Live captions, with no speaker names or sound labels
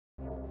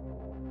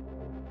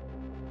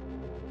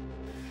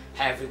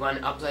Hey everyone,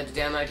 Upload to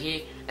Download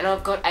here, and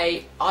I've got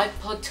a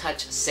iPod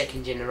Touch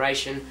 2nd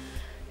generation,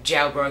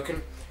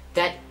 jailbroken,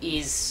 that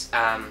is,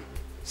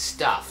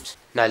 stuffed.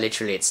 No,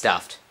 literally it's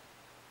stuffed.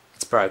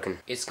 It's broken.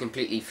 It's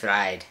completely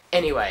fried.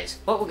 Anyways,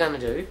 what we're gonna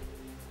do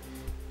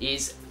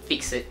is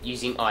fix it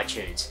using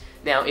iTunes.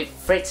 Now, it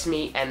frets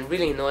me and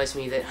really annoys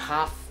me that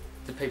half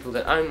the people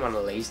that own one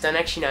of these don't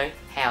actually know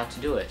how to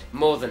do it.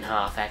 More than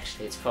half,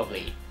 actually. It's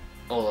probably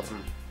all of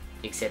them,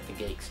 except the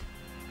geeks.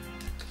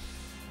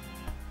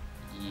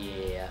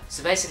 Yeah.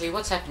 So basically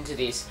what's happened to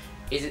this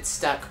is it's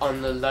stuck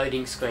on the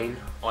loading screen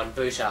on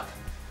boot up.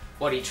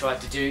 What he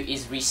tried to do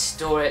is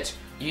restore it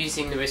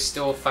using the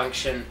restore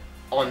function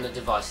on the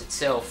device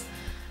itself,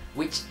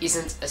 which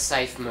isn't a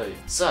safe move.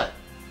 So,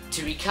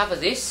 to recover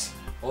this,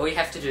 all you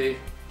have to do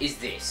is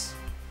this.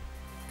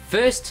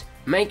 First,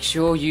 make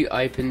sure you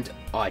opened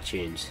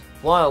iTunes.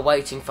 While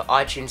waiting for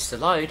iTunes to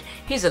load,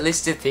 here's a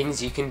list of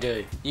things you can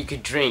do. You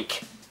could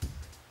drink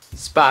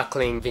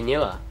sparkling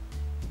vanilla.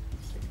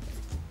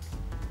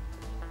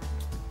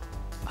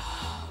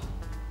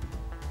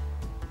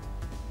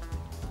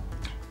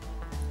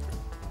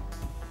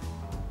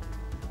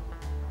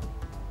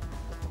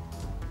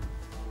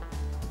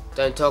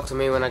 Don't talk to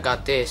me when I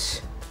got this.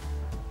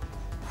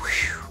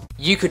 Whew.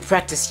 You could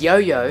practice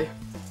yo-yo.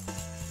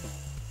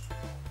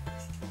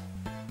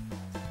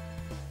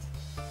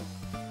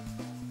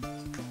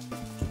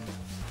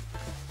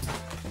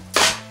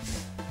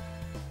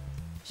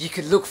 You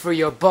could look for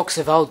your box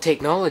of old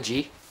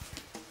technology.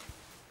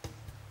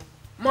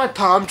 My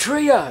Palm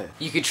Trio!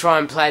 You could try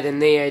and play the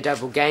Neo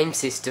double game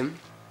system.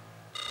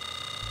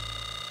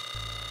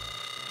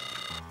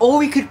 Or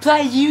we could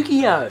play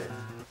Yu-Gi-Oh!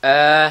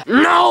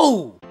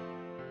 No!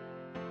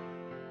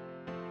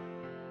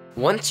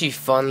 Once you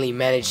finally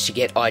manage to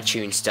get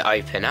iTunes to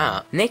open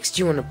up, next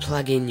you want to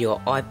plug in your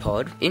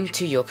iPod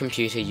into your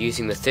computer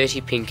using the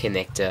 30-pin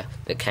connector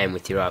that came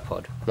with your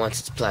iPod. Once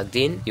it's plugged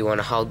in, you want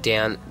to hold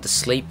down the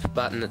sleep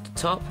button at the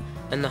top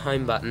and the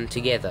home button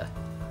together.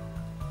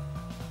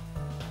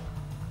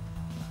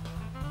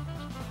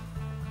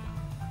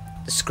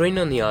 The screen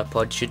on the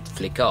iPod should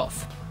flick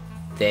off.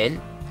 Then,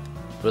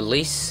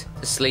 release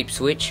the sleep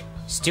switch,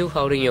 still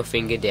holding your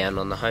finger down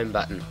on the home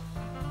button.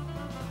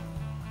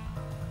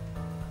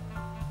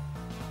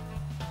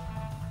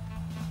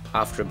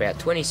 After about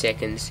 20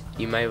 seconds,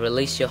 you may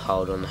release your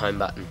hold on the home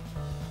button.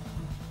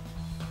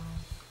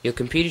 Your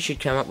computer should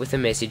come up with a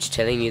message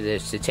telling you that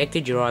it's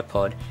detected your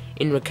iPod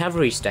in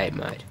recovery state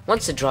mode.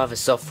 Once the driver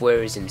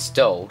software is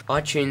installed,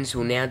 iTunes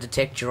will now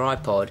detect your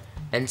iPod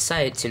and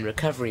say it's in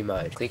recovery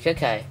mode. Click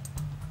OK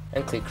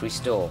and click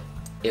Restore.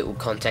 It will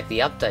contact the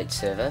update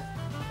server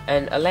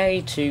and allow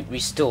you to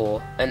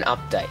restore an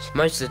update.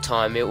 Most of the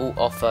time it will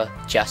offer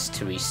just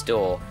to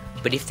restore,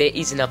 but if there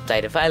is an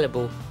update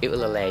available, it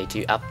will allow you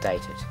to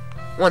update it.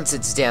 Once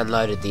it's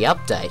downloaded the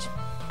update,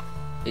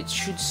 it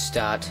should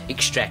start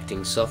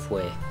extracting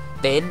software.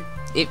 Then,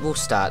 it will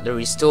start the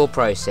restore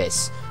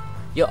process.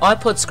 Your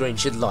iPod screen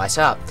should light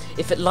up.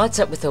 If it lights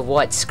up with a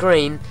white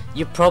screen,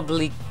 you're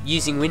probably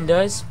using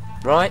Windows,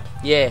 right?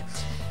 Yeah.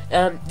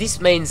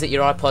 This means that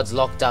your iPod's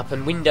locked up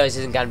and Windows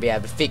isn't going to be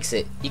able to fix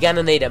it. You're going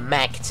to need a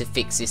Mac to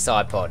fix this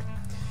iPod.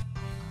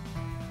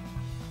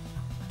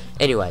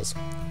 Anyways,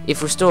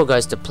 if restore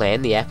goes to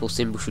plan, the Apple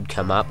symbol should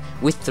come up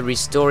with the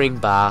restoring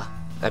bar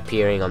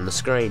appearing on the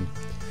screen.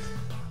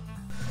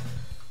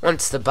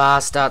 Once the bar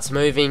starts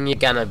moving, you're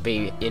gonna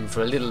be in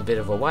for a little bit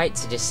of a wait,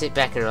 so just sit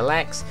back and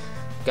relax,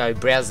 go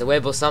browse the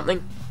web or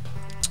something.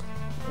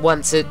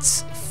 Once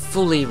it's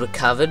fully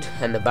recovered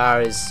and the bar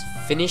is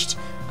finished,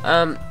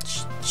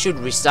 should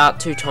restart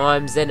 2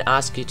 times, then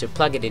ask you to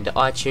plug it into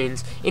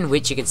iTunes, in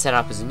which you can set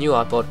up as a new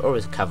iPod or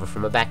recover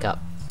from a backup.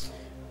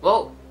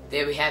 Well,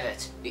 there we have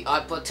it. The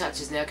iPod Touch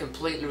is now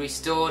completely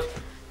restored.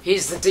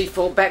 Here's the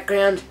default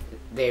background.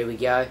 There we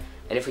go.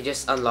 And if we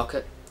just unlock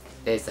it,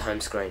 there's the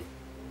home screen.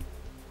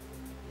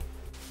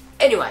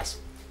 Anyways,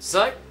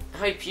 so, I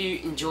hope you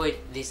enjoyed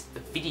this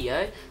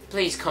video.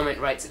 Please comment,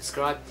 rate,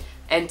 subscribe,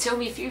 and tell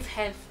me if you've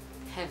have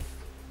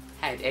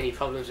had any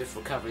problems with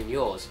recovering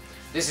yours.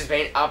 This has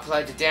been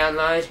Upload to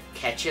Download.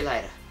 Catch you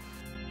later.